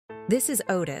This is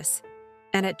Otis,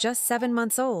 and at just 7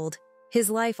 months old, his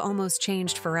life almost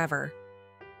changed forever.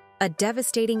 A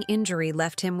devastating injury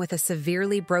left him with a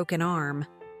severely broken arm,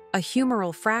 a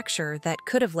humeral fracture that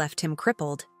could have left him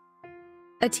crippled.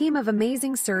 A team of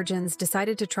amazing surgeons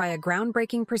decided to try a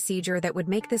groundbreaking procedure that would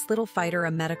make this little fighter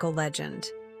a medical legend.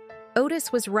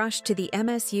 Otis was rushed to the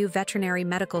MSU Veterinary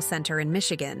Medical Center in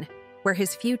Michigan, where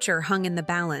his future hung in the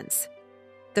balance.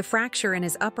 The fracture in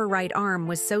his upper right arm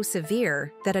was so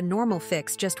severe that a normal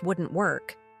fix just wouldn't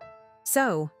work.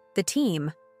 So, the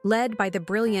team, led by the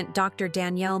brilliant Dr.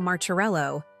 Danielle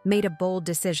Marcharello, made a bold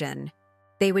decision.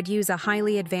 They would use a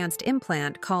highly advanced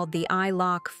implant called the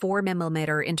I-Loc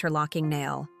 4mm interlocking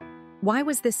nail. Why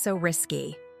was this so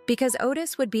risky? Because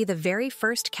Otis would be the very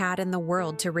first cat in the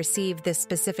world to receive this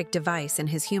specific device in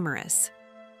his humerus.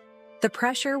 The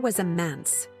pressure was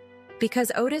immense.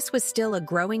 Because Otis was still a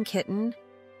growing kitten,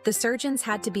 the surgeons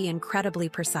had to be incredibly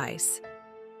precise.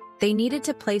 They needed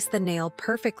to place the nail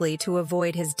perfectly to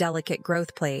avoid his delicate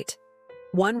growth plate.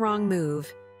 One wrong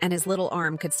move, and his little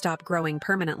arm could stop growing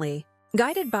permanently.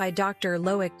 Guided by Dr.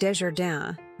 Loic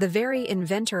Desjardins, the very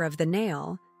inventor of the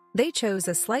nail, they chose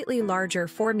a slightly larger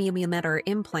 4mm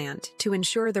implant to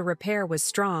ensure the repair was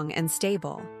strong and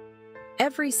stable.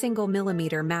 Every single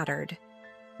millimeter mattered.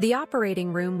 The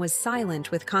operating room was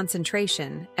silent with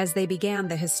concentration as they began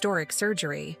the historic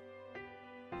surgery.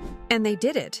 And they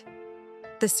did it.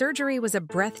 The surgery was a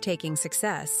breathtaking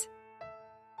success.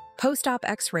 Post-op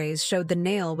x-rays showed the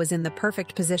nail was in the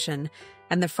perfect position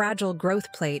and the fragile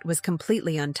growth plate was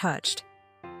completely untouched.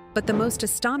 But the most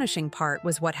astonishing part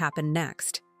was what happened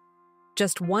next.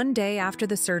 Just 1 day after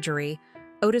the surgery,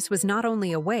 Otis was not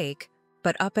only awake,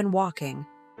 but up and walking,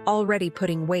 already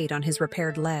putting weight on his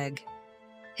repaired leg.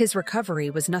 His recovery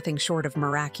was nothing short of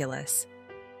miraculous.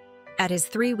 At his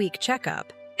 3-week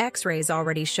checkup, x-rays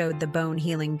already showed the bone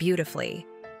healing beautifully.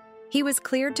 He was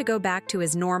cleared to go back to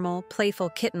his normal, playful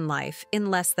kitten life in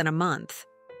less than a month.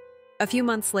 A few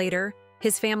months later,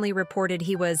 his family reported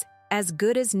he was as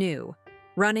good as new,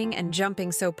 running and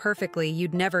jumping so perfectly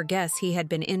you'd never guess he had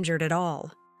been injured at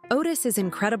all. Otis's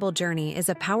incredible journey is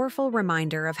a powerful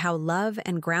reminder of how love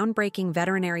and groundbreaking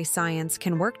veterinary science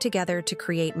can work together to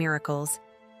create miracles.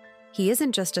 He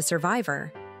isn't just a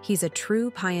survivor, he's a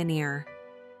true pioneer.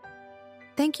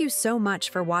 Thank you so much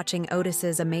for watching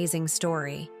Otis's amazing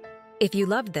story. If you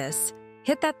loved this,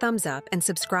 hit that thumbs up and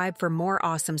subscribe for more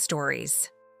awesome stories.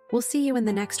 We'll see you in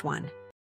the next one.